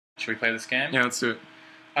Should we play this game? Yeah, let's do it.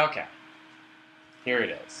 Okay. Here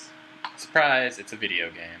it is. Surprise, it's a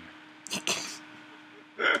video game.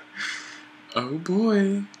 Oh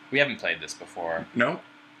boy. We haven't played this before. Nope.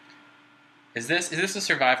 Is this a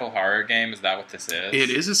survival horror game? Is that what this is?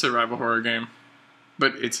 It is a survival horror game.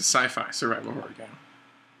 But it's a sci-fi survival horror game.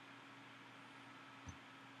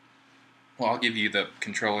 Well, I'll give you the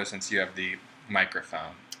controller since you have the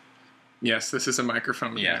microphone. Yes, this is a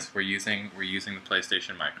microphone. Yes, we're using the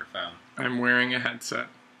PlayStation microphone. I'm wearing a headset.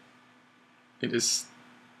 It is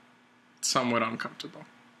somewhat uncomfortable.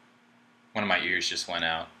 One of my ears just went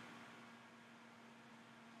out.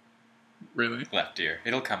 Really? Left ear.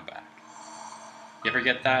 It'll come back. You ever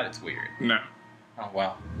get that? It's weird. No. Oh,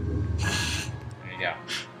 well. There you go.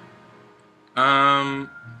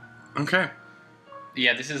 Okay.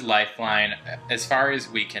 Yeah, this is Lifeline. As far as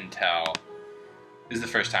we can tell, this is the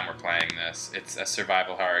first time we're playing this. It's a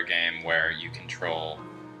survival horror game where you control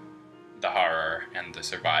the horror and the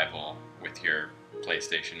survival with your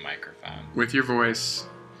PlayStation microphone. With your voice.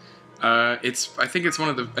 I think it's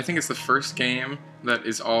the first game that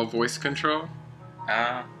is all voice control.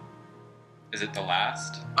 Is it the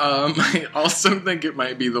last? I also think it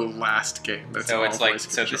might be the last game that's so all it's like voice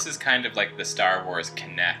control. this is kind of like the Star Wars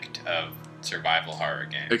Kinect of survival horror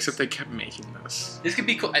games. Except they kept making this. This could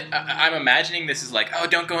be cool. I'm imagining this is like, oh,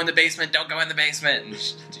 don't go in the basement, don't go in the basement, and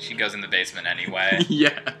she goes in the basement anyway.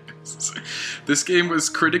 Yes. This game was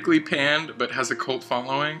critically panned, but has a cult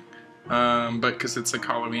following. But because it's like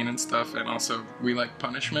Halloween and stuff, and also we like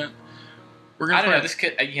punishment. I don't know. This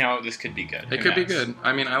could, this could be good. It could be good.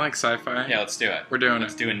 I mean, I like sci-fi. Yeah, let's do it. We're doing it.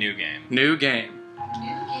 Let's do a new game. New game.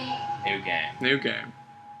 New game. New game.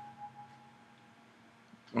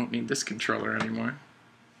 Won't need this controller anymore.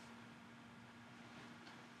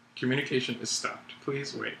 Communication is stopped.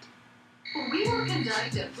 Please wait. We will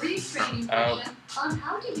conduct a brief training session on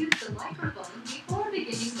how to use the microphone before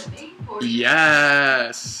beginning the main portion.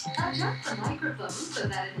 Yes! Adjust the microphone so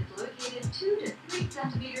that it is located 2 to 3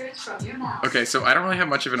 centimeters from your mouth. Okay, so I don't really have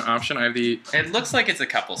much of an option. I have the... It looks like it's a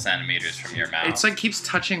couple centimeters from your mouth. It's like keeps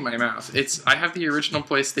touching my mouth. I have the original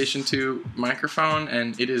PlayStation 2 microphone,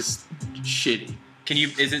 and it is shitty. Can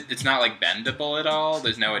you... It's not like bendable at all?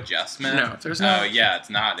 There's no adjustment? No, there's no... Oh, yeah, it's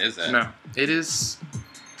not, is it? No. It is...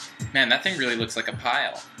 Man, that thing really looks like a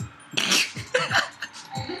pile.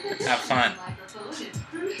 Have fun.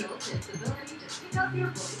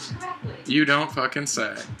 You don't fucking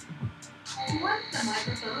say. Once the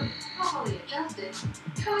microphone is properly adjusted,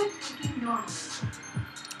 try speaking normally.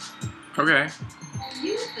 Okay.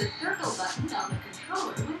 Use the circle button on the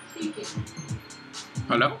controller when speaking.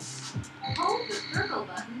 Hello? Hold the circle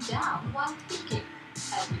button down while speaking,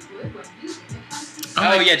 as you would when using a transceiver.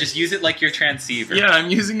 Oh yeah, just use it like your transceiver. Yeah, I'm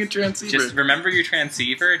using a transceiver. Just remember your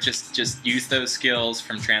transceiver. Just use those skills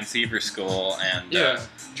from transceiver school and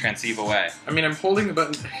transceive away. I mean, I'm holding the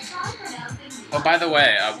button. Oh, by the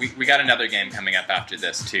way, we got another game coming up after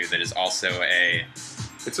this too. That is also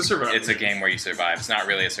It's a survival. It's a game where you survive. It's not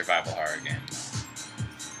really a survival horror game.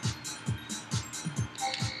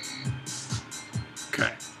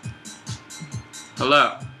 Okay.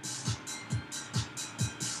 Hello.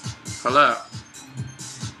 Hello.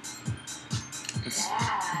 It's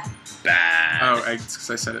bad. Oh, it's because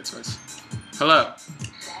I said it twice. Hello.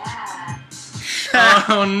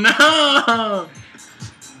 Oh no!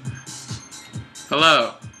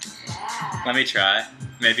 Hello. Let me try.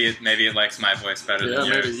 Maybe it likes my voice better than yours.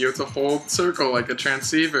 Yeah, maybe you have to hold circle like a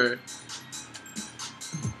transceiver.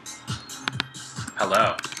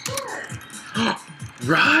 Hello.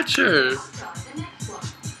 Roger.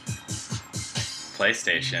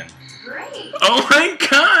 PlayStation. Great. Oh my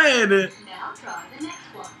god! Now try the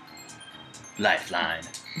next one. Lifeline.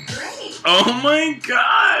 Great. Oh my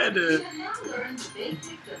god! You have now learned the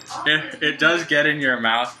basics of operating. It does get in your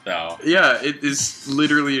mouth though. Yeah, it is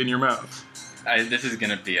literally in your mouth. This is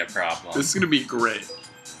gonna be a problem. This is gonna be great.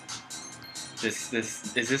 This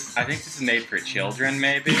is this. I think this is made for children,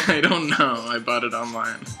 maybe. I don't know. I bought it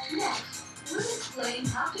online. Next, we'll explain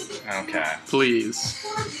how to do it. Okay. Please.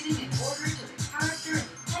 Before getting an order to the character in the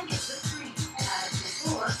center of the screen. As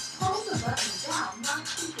before, hold the button down while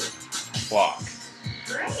speaking. Walk.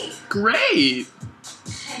 Great. Great.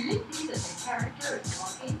 Can you see that the character is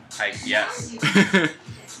walking? Yes. Now use the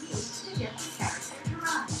techniques to get the character to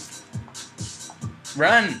run.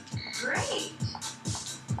 Run. Great.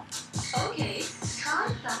 Okay, try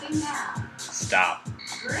stopping now. Stop.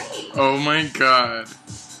 Great. Oh my god.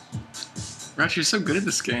 Roger, you're so good at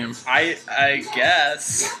this game. I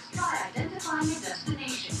guess. Let's try identifying a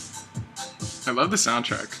destination. I love the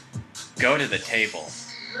soundtrack. Go to the table.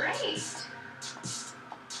 Great.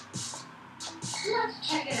 Let's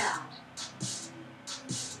check it out.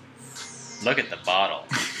 Look at the bottle.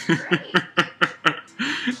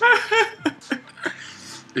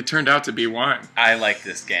 It turned out to be wine. I like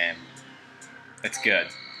this game. It's good.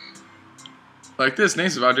 Like this,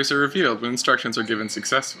 names of objects are revealed when instructions are given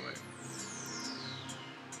successfully.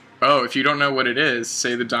 Oh, if you don't know what it is,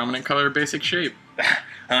 say the dominant color or basic shape. Go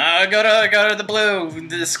to the blue,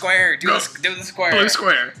 the square. Do the square. Blue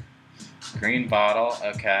square. Green bottle.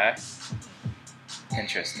 Okay.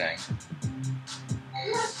 Interesting.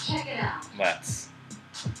 Let's check it out. Let's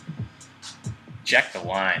check the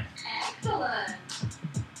wine. Excellent.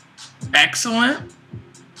 Excellent.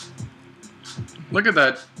 Look at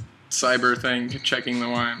that cyber thing checking the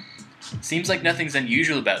wine. Seems like nothing's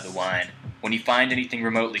unusual about the wine. When you find anything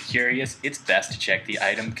remotely curious, it's best to check the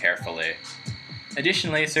item carefully.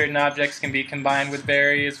 Additionally, certain objects can be combined with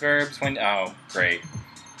various verbs when... Oh, great.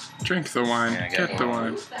 Drink the wine. Yeah, Get the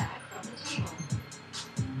wine. Move back from the table.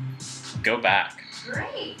 Go back.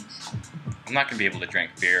 Great. I'm not going to be able to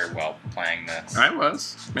drink beer while playing this. I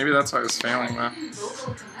was. Maybe that's why I was failing though. In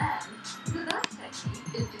vocal commands, the best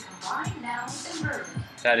technique is to combine nouns and verbs.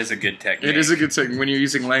 That is a good technique. It is a good thing when you're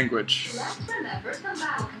using language. Let's remember some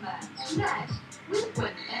battle commands. Next, when the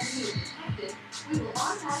enemy is detected, we will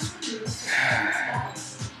automatically move to the next battle.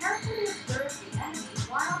 Carefully observe the enemy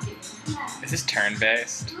while giving commands. Is this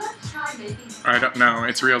turn-based? Let's try making it. I don't know.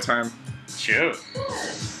 It's real time. Shoot. Good.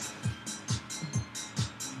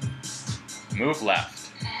 Move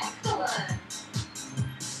left. Excellent.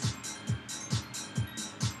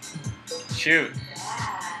 Shoot.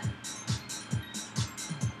 Bad.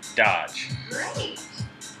 Dodge. Great.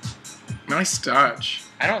 Nice dodge.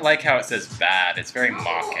 I don't like how it says bad. It's very Normal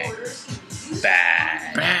mocking. orders can be used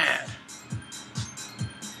Bad. Bad.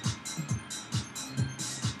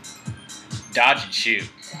 Dodge and shoot.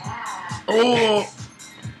 Bad. Oh.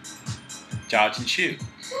 Dodge and shoot.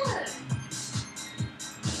 Good.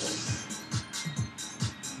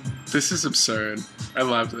 This is absurd. I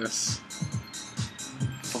love this.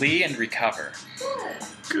 Flee and recover.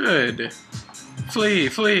 Good. Good. Flee,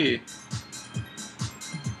 flee.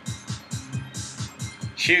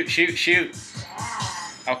 Shoot, shoot, shoot. Bad.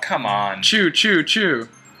 Oh, come on. Chew, chew, chew.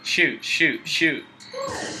 Shoot, shoot, shoot.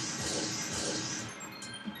 Good.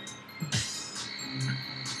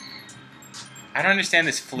 I don't understand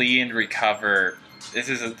this flee and recover. This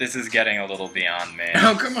is getting a little beyond me.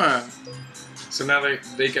 Oh, come on. So now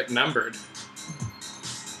they get numbered.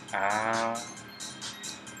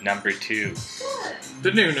 Number 2. Good.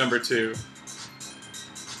 The new number 2.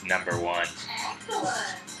 Number 1.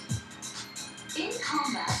 Excellent. In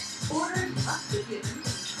combat, orders must be given to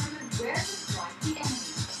determine where to strike the enemy.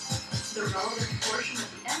 The relevant portion of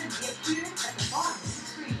the enemy appears at the bottom of the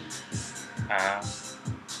screen.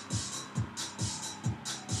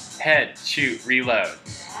 Head, shoot, reload.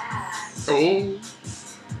 Bad. Oh.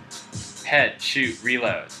 Head, shoot,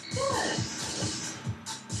 reload. Good.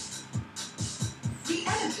 The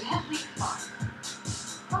enemy has weak spots.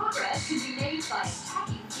 Progress can be made by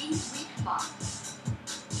attacking these weak spots.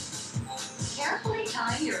 Carefully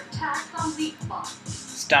time your attacks on weak spots.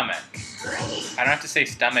 Stomach. Great. I don't have to say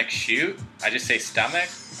stomach, shoot. I just say stomach.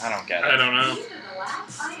 I don't get I it. don't know. These are the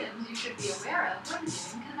last items you should be aware of when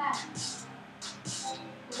giving commands.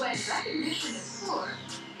 When recognition is poor,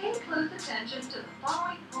 pay close attention to the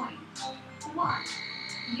following points. 1.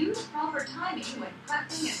 Use proper timing when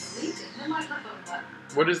pressing and releasing the microphone button.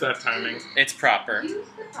 What is that timing? It's proper. Use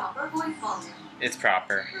the proper voice volume. It's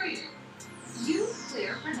proper. 3. Use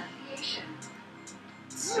clear pronunciation.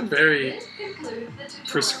 This is a very This concludes the tutorial.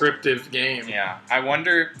 prescriptive game. Yeah. I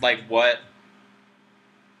wonder, like, what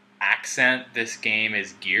accent this game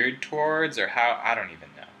is geared towards, or how. I don't even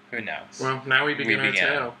know. Who knows? Well, now we begin our begin.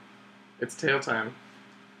 tale. It's tale time.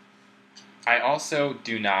 I also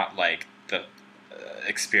do not like the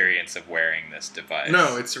experience of wearing this device.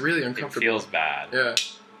 No, it's really It uncomfortable. feels bad. Yeah.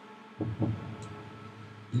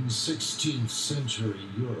 In 16th century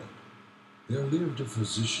Europe, there lived a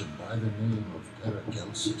physician by the name of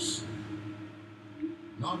Paracelsus.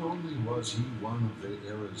 Not only was he one of the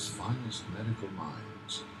era's finest medical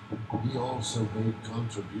minds, he also made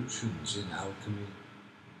contributions in alchemy,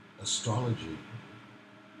 astrology,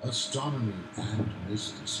 astronomy, and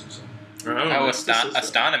mysticism. Oh, mysticism.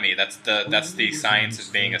 astronomy. That's the science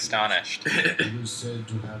of being astonished. He was said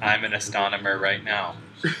to have I'm an astronomer right now.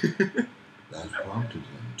 That prompted him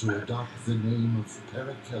to adopt the name of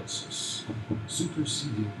Paracelsus,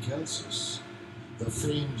 superseding Celsus, the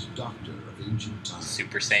famed doctor of ancient times.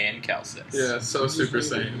 Super Saiyan Kelsis. Yeah, so In his Super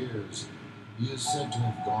later Saiyan. years, he is said to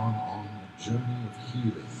have gone on a journey of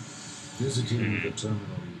healing, visiting the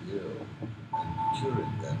terminally ill and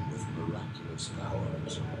curing them with miraculous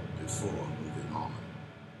powers before moving on.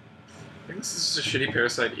 I think this is just a shitty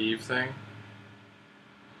Parasite Eve thing.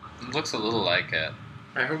 It looks a little like it.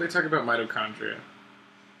 I hope they talk about mitochondria.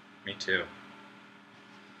 Me too.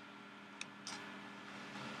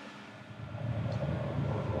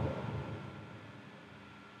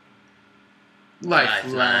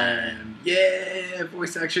 Lifeline. Yeah,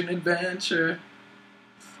 voice action adventure.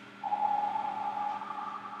 I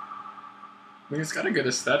mean, it's got a good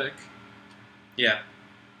aesthetic. Yeah.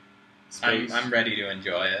 Space. I'm ready to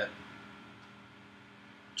enjoy it.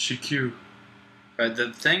 GQ. But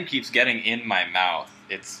the thing keeps getting in my mouth.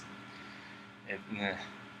 eh.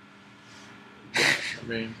 I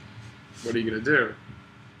mean, what are you gonna do?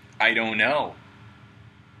 I don't know.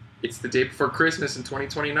 It's the day before Christmas in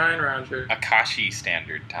 2029, Roger. Akashi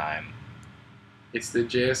Standard Time. It's the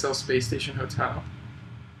JSL Space Station Hotel.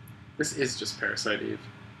 This is just Parasite Eve.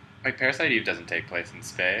 Wait, Parasite Eve doesn't take place in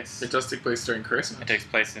space. It does take place during Christmas. It takes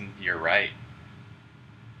place in... You're right.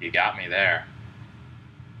 You got me there.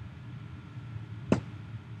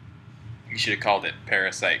 You should have called it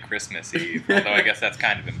Parasite Christmas Eve, although I guess that's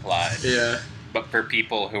kind of implied. Yeah. But for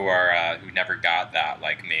people who are who never got that,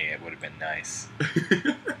 like me, it would have been nice.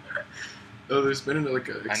 Oh, there's been like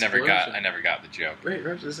a explosion. I never got the joke. Wait,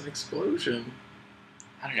 Roger, there's an explosion.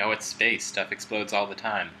 I don't know. It's space. Stuff explodes all the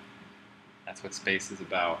time. That's what space is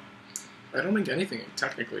about. I don't think anything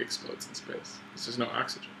technically explodes in space. There's just no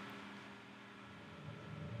oxygen.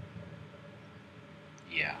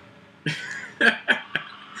 Yeah.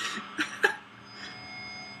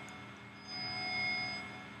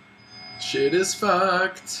 Shit is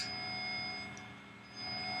fucked.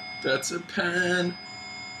 That's a pen.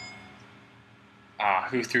 Ah,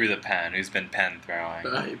 who threw the pen? Who's been pen throwing?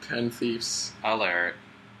 Aye, pen thieves. Alert.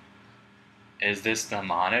 Is this the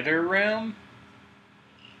monitor room?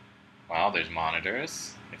 Well, there's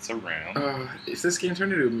monitors. It's a room. If this game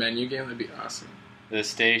turned into a menu game, that'd be awesome. The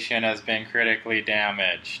station has been critically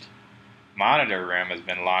damaged. Monitor room has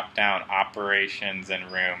been locked down. Operations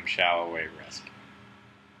and room shall await rescue.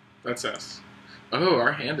 That's us. Oh,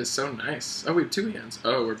 our hand is so nice. Oh, we have two hands.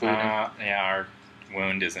 Oh, we're bleeding. Yeah, our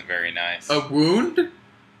wound isn't very nice. A wound?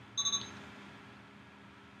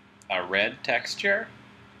 A red texture?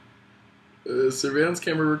 Surveillance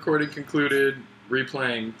camera recording concluded.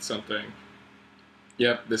 Replaying something.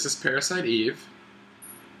 Yep, this is Parasite Eve.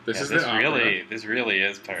 This really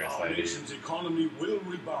is Parasite Our Eve. nation's economy will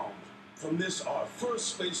rebound. From this, our first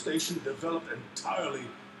space station developed entirely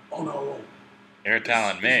on our own. You're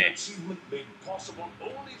telling This me. is an achievement made possible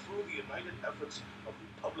only through the united efforts of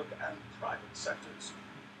the public and private sectors.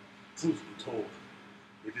 Truth be told,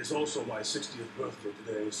 it is also my 60th birthday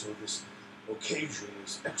today, so this occasion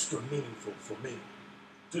is extra meaningful for me.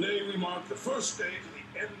 Today we mark the first day to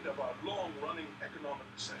the end of our long-running economic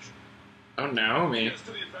recession. Oh, Naomi. Here's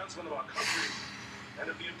to the advancement of our country and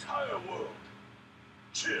of the entire world.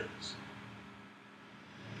 Cheers.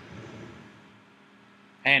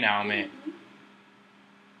 Hey, Naomi.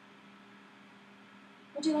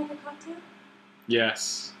 Would you like a cocktail?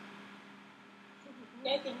 Yes.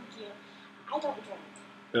 No, thank you. I don't drink.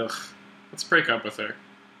 Ugh. Let's break up with her.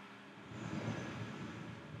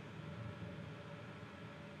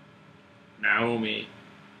 Naomi.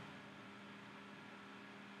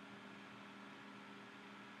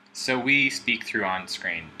 So we speak through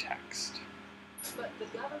on-screen text. But the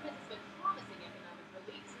government has been promising economic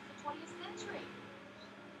relief since the 20th century.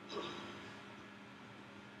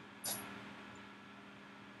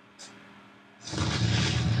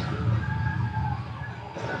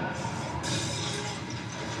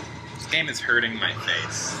 This game is hurting my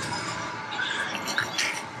face.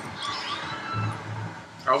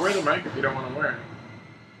 I'll wear the mic if you don't want to wear it.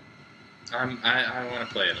 I want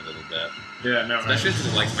to play it a little bit. Yeah, no. Especially because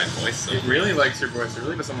it likes my voice so It really likes your voice. It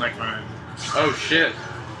really doesn't like mine. Oh, shit.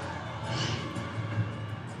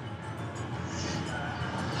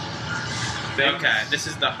 Okay, this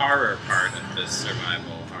is the horror part of this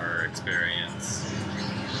survival horror experience.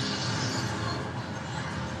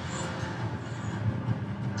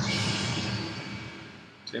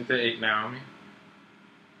 Didn't they ate Naomi?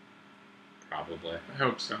 Probably. I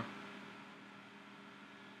hope so.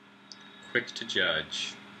 Quick to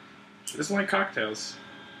judge. She doesn't like cocktails.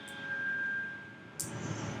 I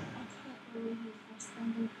can't believe we're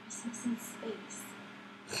spending Christmas in space.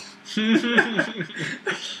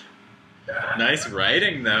 Nice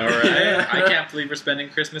writing, though, right? I can't believe we're spending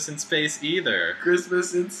Christmas in space either.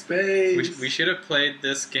 Christmas in space. We should have played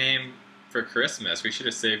this game for Christmas. We should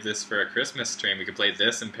have saved this for a Christmas stream. We could play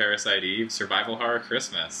this and Parasite Eve, Survival Horror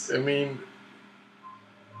Christmas. I mean,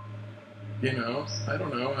 you know, I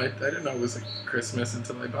don't know. I didn't know it was like Christmas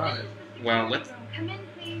until I bought it. Well, let's... Come in,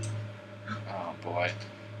 please. Oh, boy.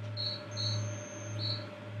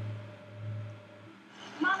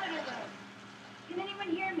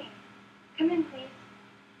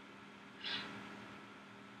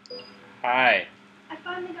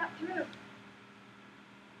 through.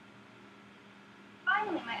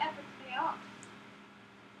 Finally, my efforts pay off.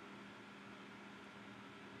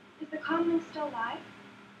 Is the comm link still live?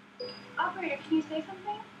 Operator, can you say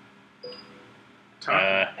something?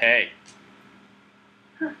 Hey.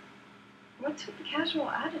 Huh. What's with the casual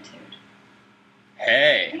attitude? You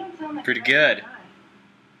Hey. don't sound like Pretty a regular good. guy.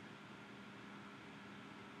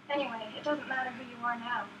 Anyway, it doesn't matter who you are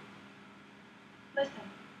now. Listen,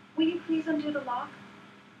 will you please undo the lock?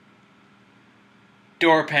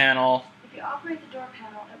 Door panel. If you operate the door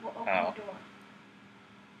panel, it will open Oh. the door.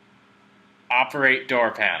 Operate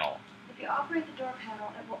door panel. If you operate the door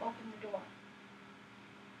panel, it will open the door.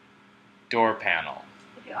 Door panel.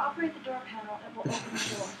 If you operate the door panel, it will open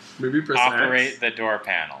the door. Maybe press Operate X. the door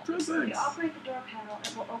panel. Press If you X. operate the door panel,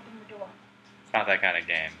 it will open the door. It's not that kind of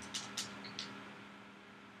game.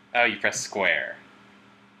 Oh, you press square.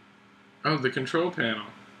 Oh, the control panel.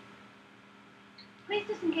 Please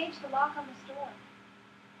disengage the lock on this door.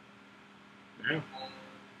 Yeah.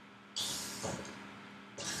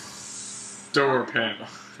 Door panel.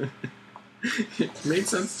 It made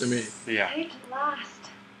sense to me. Yeah. Saved at last.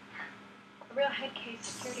 A real head case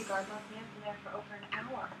security guard locked me up in there for over an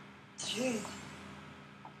hour. Jeez.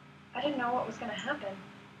 I didn't know what was going to happen.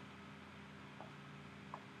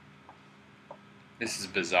 This is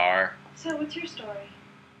bizarre. So, what's your story?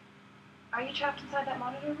 Are you trapped inside that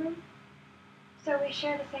monitor room? So we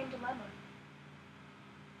share the same dilemma.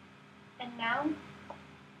 And now?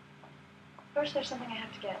 First, there's something I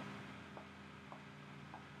have to get.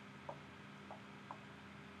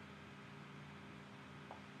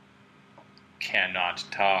 Cannot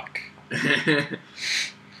talk.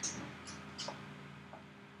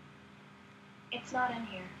 It's not in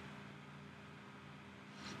here.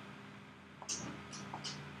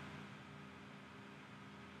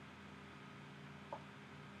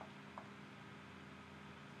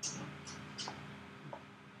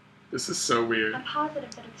 This is so weird. I'm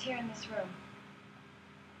positive that it's here in this room.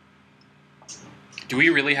 Do we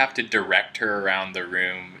really have to direct her around the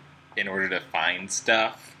room in order to find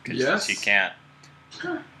stuff? 'Cause Yes. she can't.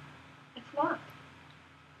 Huh. It's locked.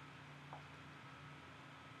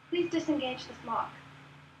 Please disengage this lock.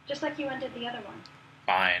 Just like you undid the other one.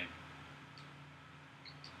 Fine.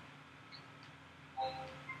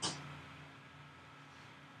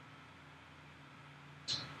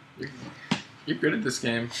 You're good at this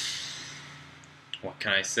game. What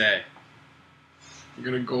can I say? You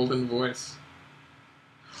got a golden voice.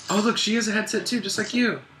 Oh, look, she has a headset too, just like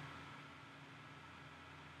you.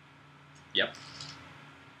 Yep.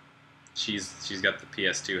 She's got the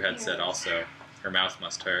PS2 headset also. Her mouth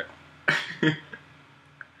must hurt. She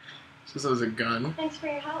says it was a gun. Thanks for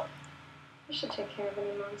your help. We should take care of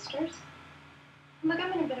any monsters. Look,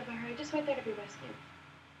 I'm in a bit of a hurry. Just wait there to be rescued.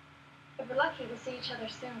 If we're lucky, we'll see each other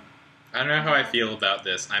soon. I don't know how I feel about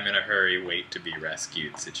this I'm in a hurry, wait to be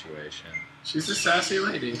rescued situation. She's a sassy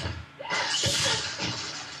lady.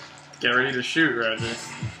 Get ready to shoot, Roger.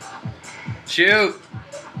 Shoot!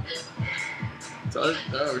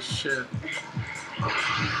 Oh, shit.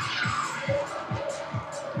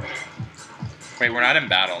 Wait, we're not in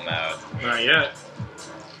battle mode. Not yet.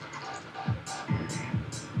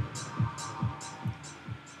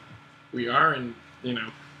 We are in,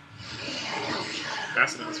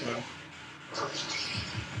 Bassinet's mode.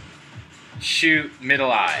 Shoot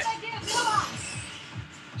middle eye.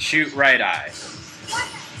 Shoot right eye.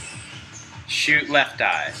 Shoot left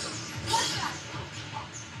eye.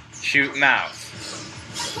 Shoot mouth.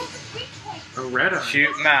 Oh, red eye.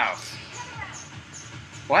 Shoot mouth.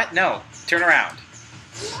 What? No. Turn around.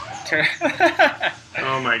 Turn.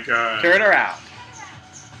 Oh my god. Turn around.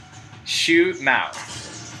 Shoot mouth.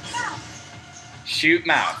 Shoot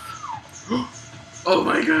mouth. Oh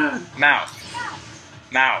my god. Mouth.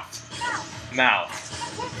 Mouth.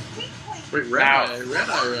 Mouth. Wait, red Mouth. eye. Red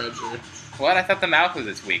eye, Roger. What? I thought the mouth was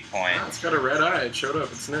its weak point. Oh, it's got a red eye. It showed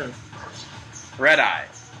up. It's new. Red eye.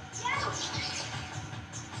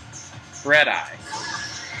 Red eye.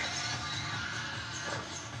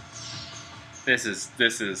 This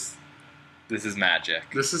is magic.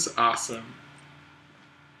 This is awesome.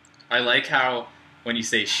 I like how when you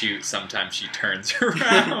say shoot, sometimes she turns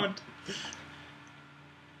around.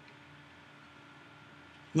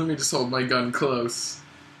 Let me just hold my gun close.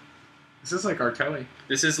 This is like R. Kelly.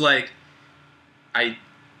 This is like,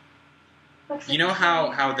 you know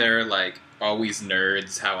how they're like always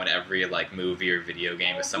nerds, how in every like movie or video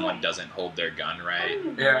game if someone doesn't hold their gun right,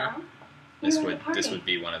 Yeah. this would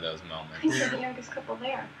be one of those I moments. think you're the youngest couple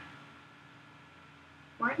there.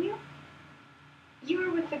 Weren't you? You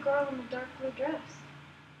were with the girl in the dark blue dress.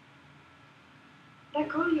 That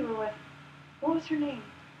girl you were with, what was her name?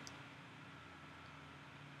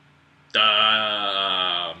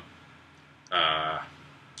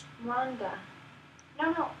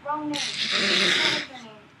 wrong name. What is her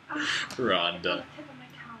name? Oh, it's on Rhonda. the tip of my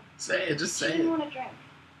tongue. Say it, just She say didn't it. want to drink.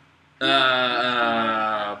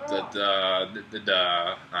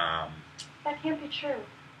 That can't be true.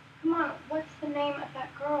 Come on, what's the name of that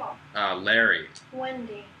girl? Larry.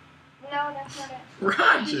 Wendy. No, that's not it. She's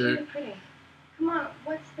Roger. really pretty. Come on,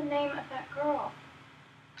 what's the name of that girl?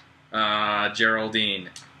 Geraldine.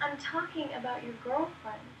 I'm talking about your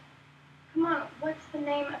girlfriend. Come on, what's the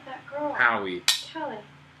name of that girl? Howie. Kelly.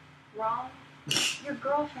 Wrong. Your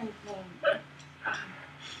girlfriend's name.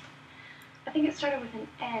 I think it started with an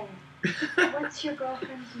N. What's your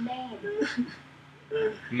girlfriend's name?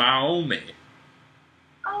 Maomi.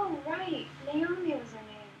 Oh, right. Naomi was her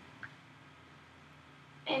name.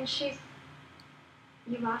 And she's...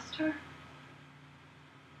 You lost her?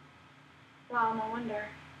 Well, no wonder.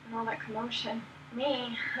 And all that commotion.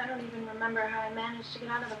 Me, I don't even remember how I managed to get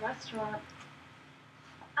out of the restaurant.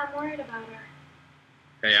 I'm worried about her.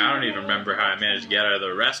 Hey, I don't even remember how I managed to get out of the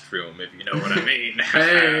restroom, if you know what I mean.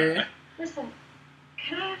 Hey. Listen,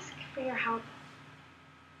 can I ask for your help?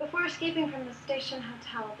 Before escaping from the station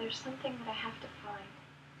hotel, there's something that I have to find.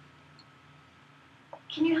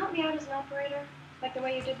 Can you help me out as an operator, like the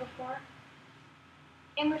way you did before?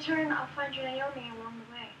 In return, I'll find your Naomi along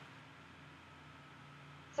the way.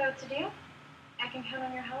 So it's a deal? I can count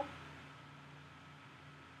on your help?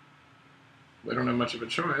 We don't have much of a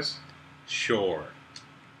choice. Sure.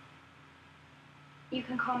 You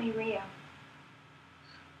can call me Rio.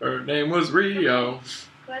 Her name was Rio.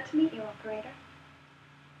 Glad to meet you, operator.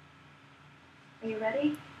 Are you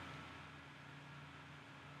ready?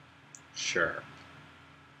 Sure.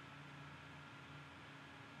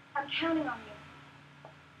 I'm counting on you.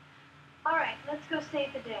 Alright, let's go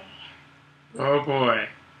save the day. Oh boy.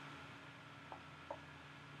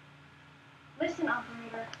 Listen,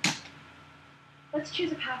 operator. Let's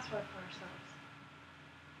choose a password for ourselves.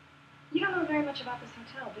 You don't know very much about this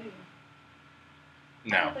hotel, do you? I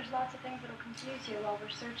No. bet there's lots of things that'll confuse you while we're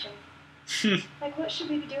searching. Like, what should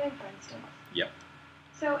we be doing, for instance? Yep.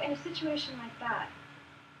 So, in a situation like that,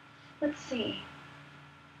 let's see.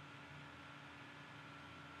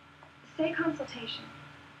 Say consultation.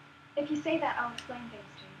 If you say that, I'll explain things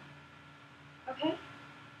to you. Okay?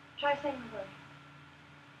 Try saying the word.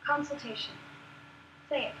 Consultation.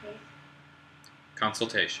 Say it, please.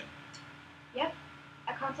 Consultation. Yep,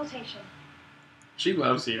 a consultation. She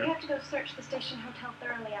loves We you. have to go search the station hotel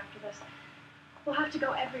thoroughly after this. We'll have to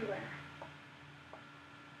go everywhere.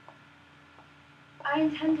 I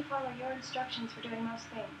intend to follow your instructions for doing most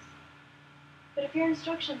things. But if your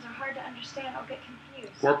instructions are hard to understand, I'll get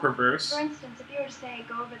confused. Or perverse. For instance, if you were to say,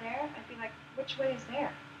 go over there, I'd be like, which way is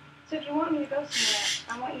there? So if you want me to go somewhere,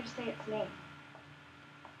 I want you to say it's me.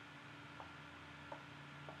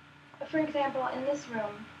 For example, in this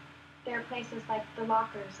room, there are places like the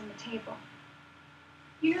lockers and the table.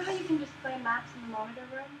 You know how you can display maps in the monitor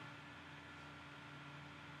room?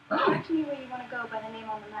 Point to me where you want to go by the name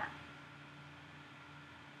on the map.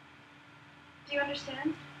 Do you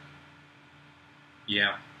understand?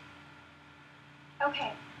 Yeah.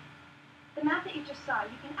 Okay. The map that you just saw,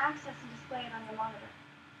 you can access and display it on your monitor.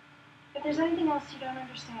 If there's anything else you don't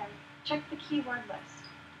understand, check the keyword list.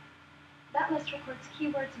 That list records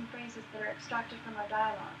keywords and phrases that are extracted from our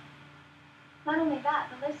dialogue. Not only that,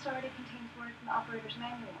 the list already contains words in the operator's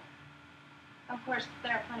manual. Of course,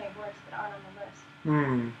 there are plenty of words that aren't on the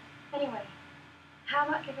list. Anyway, how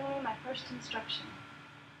about giving me my first instruction?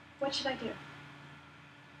 What should I do?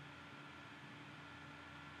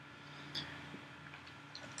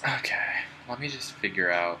 Okay. Let me just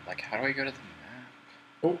figure out, like, how do I go to the map?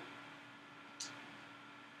 Oh.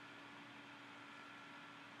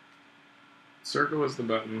 Circle is the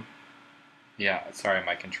button. Yeah, sorry,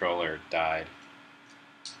 my controller died.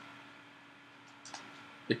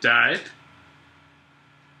 It died?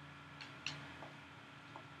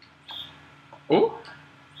 Oh!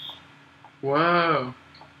 Whoa!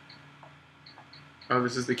 Oh,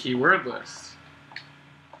 this is the keyword list.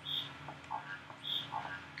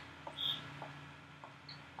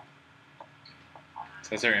 So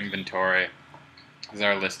that's our inventory. This is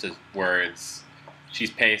our list of words.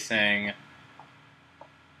 She's pacing.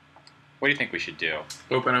 What do you think we should do?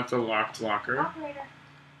 Open up the locked locker. Operator,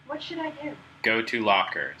 what should I do? Go to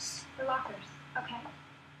lockers. The lockers. Okay.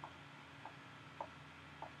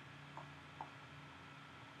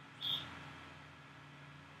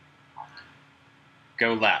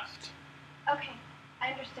 Go left. Okay,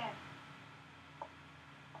 I understand.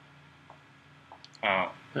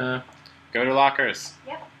 Oh. Go to lockers.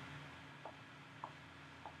 Yep.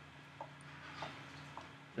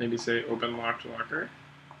 Maybe say open locked locker.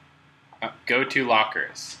 Go to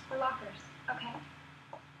lockers. The lockers. Okay.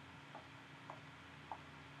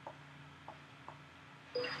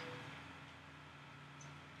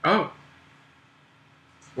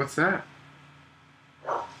 What's that?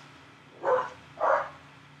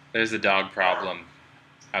 There's a dog problem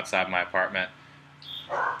outside my apartment.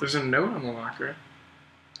 There's a note on the locker.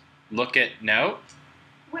 Look at note.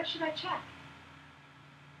 What should I check?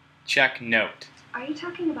 Check note. Are you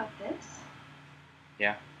talking about this?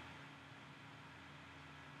 Yeah.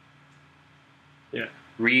 Yeah.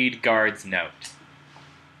 Read guard's note.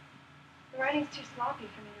 The writing's too sloppy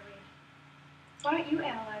for me to read. Why don't you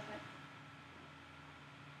analyze it?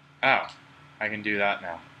 Oh, I can do that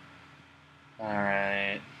now.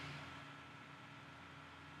 Alright.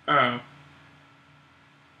 Oh.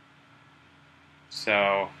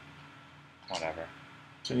 So, whatever.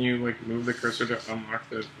 Can you, like, move the cursor to unlock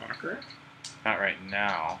the locker? Not right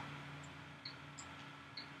now.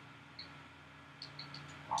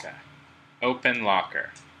 Okay. Open locker.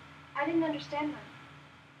 I didn't understand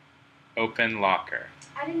that. Open locker.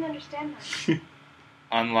 I didn't understand that.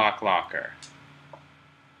 Unlock locker.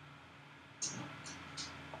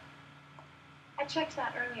 I checked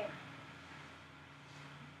that earlier.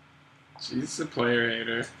 She's a player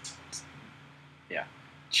hater. Yeah.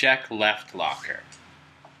 Check left locker.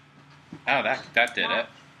 Oh, that did it.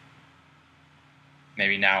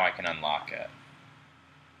 Maybe now I can unlock it.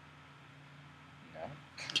 No.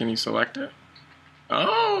 Can you select it?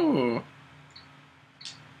 Oh!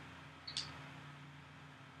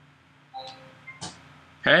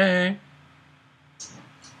 Hey!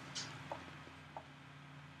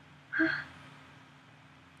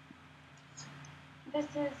 This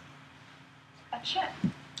is a chip.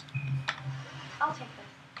 I'll take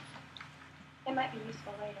this. It might be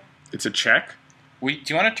useful later. It's a check? Do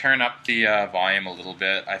you want to turn up the volume a little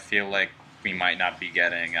bit? I feel like we might not be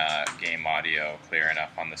getting game audio clear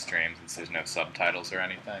enough on the stream since there's no subtitles or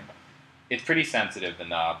anything. It's pretty sensitive, the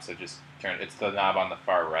knob, so just it's the knob on the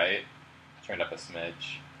far right. Turned up a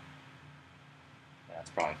smidge. Yeah, that's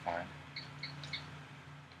probably fine.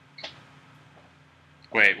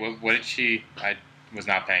 Wait, what did she... I was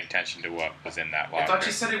not paying attention to what was in that locker. I thought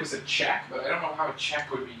you said it was a check, but I don't know how a check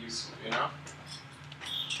would be useful, you know?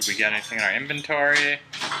 Did we get anything in our inventory?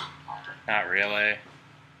 Not really.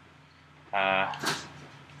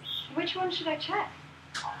 Which one should I check?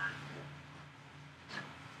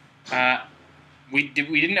 We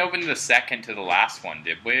didn't open the second to the last one,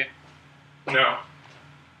 did we? No.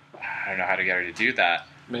 I don't know how to get her to do that.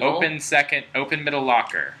 Middle? Open middle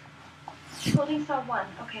locker. Holding cell 1,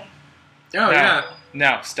 okay. Oh, No. yeah.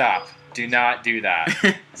 No, stop. Do not do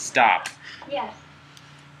that. Stop. Yes,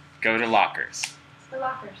 Go to lockers. the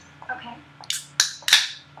lockers, okay.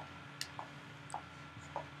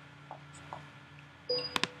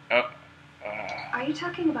 Oh. Are you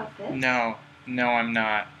talking about this? No, I'm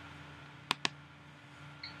not.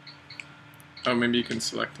 Oh, maybe you can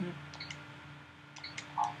select it.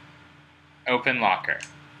 Open locker.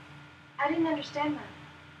 I didn't understand that.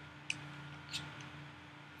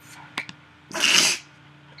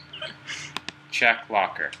 Check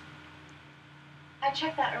locker. I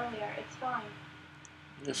checked that earlier, it's fine.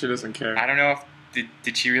 Yeah, she doesn't care. I don't know if...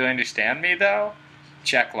 Did she really understand me, though?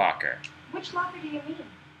 Check locker. Which locker do you mean?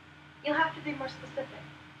 You'll have to be more specific.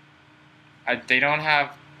 They don't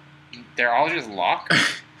have... They're all just lockers.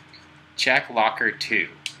 Check locker 2.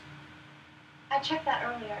 I checked that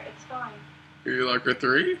earlier, it's fine. Your locker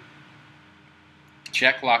 3?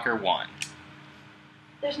 Check locker 1.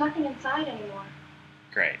 There's nothing inside anymore.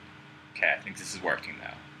 Great. Okay, I think this is working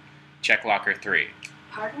now. Check locker 3.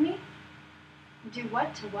 Pardon me? Do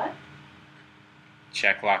what to what?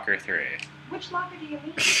 Check locker 3. Which locker do you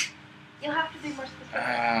mean? You'll have to be more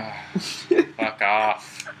specific. Fuck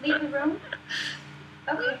off. Leave the room?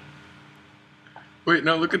 Okay. Wait,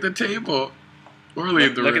 no, look at the table. Or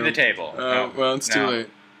leave the room. Look at the table. Oh, No, well, it's too no. late.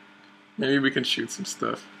 Maybe we can shoot some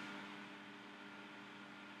stuff.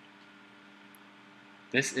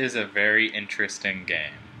 This is a very interesting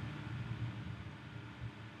game.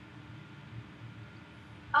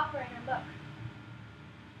 Operator, look.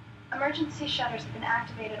 Emergency shutters have been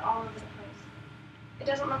activated all over the place. It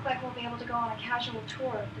doesn't look like we'll be able to go on a casual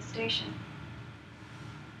tour of the station.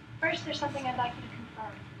 First, there's something I'd like you to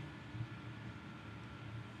confirm.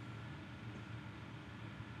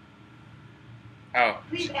 Oh,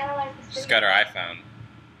 Please analyze this she's video. got her iPhone.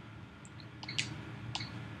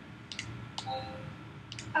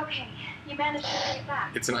 Okay, you managed to bring it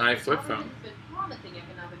back. It's an iFlip phone. Government has been promising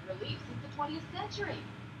economic relief since the 20th century.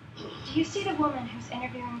 Do you see the woman who's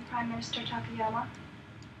interviewing Prime Minister Takayama?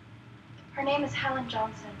 Her name is Helen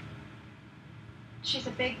Johnson. She's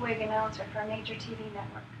a bigwig announcer for a major TV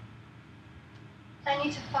network. I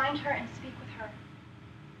need to find her and speak with her.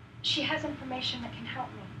 She has information that can help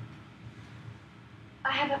me.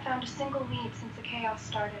 I haven't found a single lead since the chaos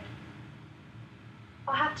started.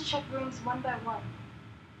 I'll have to check rooms one by one.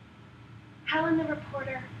 Helen the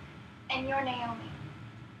reporter, and you're Naomi.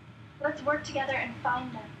 Let's work together and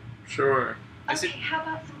find them. Sure. Is Okay, how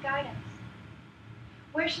about some guidance?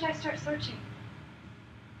 Where should I start searching?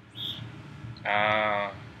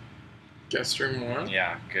 Guest room 1?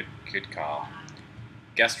 Yeah, good call.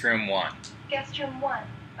 Guest room 1. Guest room 1.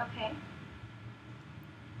 Okay.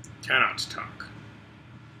 Cannot talk.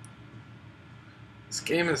 This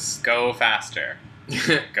game is... Go faster.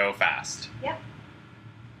 Go fast. Yep.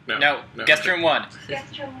 No, guest room 1.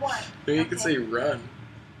 Guest room 1. Maybe you could say run.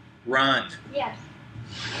 Run. Yes.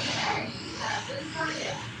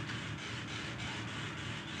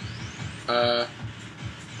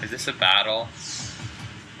 Is this a battle?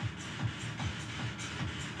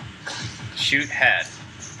 Shoot head.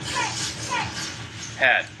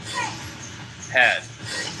 Head. Head.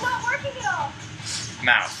 It's not working at all.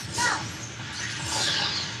 Mouth.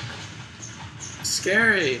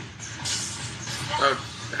 Scary. Oh,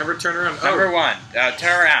 have her turn around. Number Oh, 1.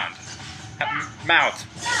 Turn around. Mouth.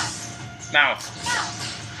 Mouth.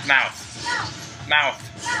 Mouth.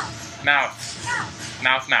 Mouth. Mouth.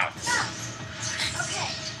 Mouth. Mouth. Okay,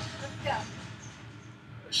 let's go.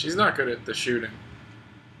 she's not good at the shooting.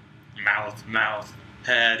 Mouth. Mouth.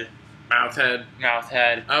 Head. Mouth, head. Mouth.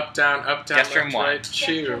 Head. Up, down, Guest room left, 1. right, Guest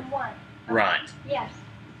shoot. room 1. Okay. Run. Yes.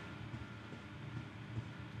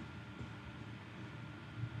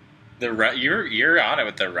 You're on it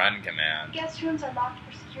with the run command. Guest rooms are locked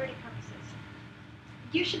for security purposes.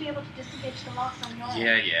 You should be able to disengage the locks on your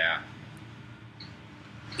end. Yeah.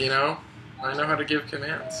 You know, I know how to give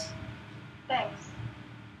commands. Thanks.